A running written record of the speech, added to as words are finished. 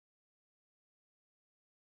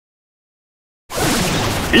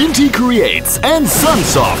Inti Creates and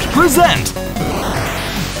Sunsoft present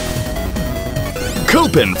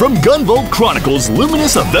Copen from Gunvolt Chronicles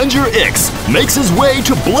Luminous Avenger X makes his way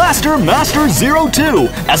to Blaster Master 02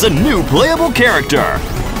 as a new playable character.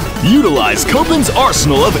 Utilize Copen's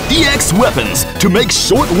arsenal of EX weapons to make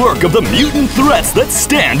short work of the mutant threats that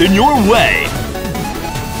stand in your way.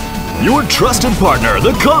 Your trusted partner,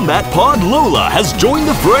 the combat pod Lola, has joined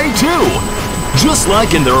the fray too. Just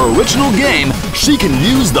like in their original game, she can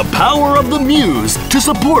use the power of the Muse to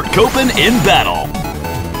support Copen in battle.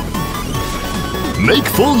 Make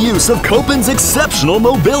full use of Copen's exceptional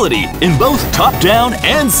mobility in both top-down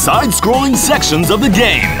and side-scrolling sections of the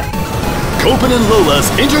game. Copen and Lola's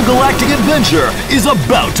intergalactic adventure is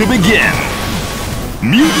about to begin.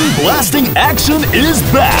 Mutant blasting action is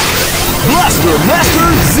back! Blaster Master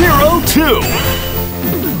 02!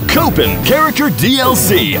 Copen Character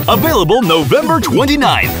DLC, available November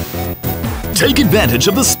 29th. Take advantage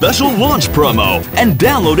of the special launch promo and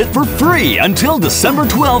download it for free until December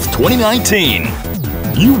 12th, 2019.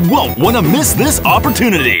 You won't want to miss this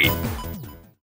opportunity.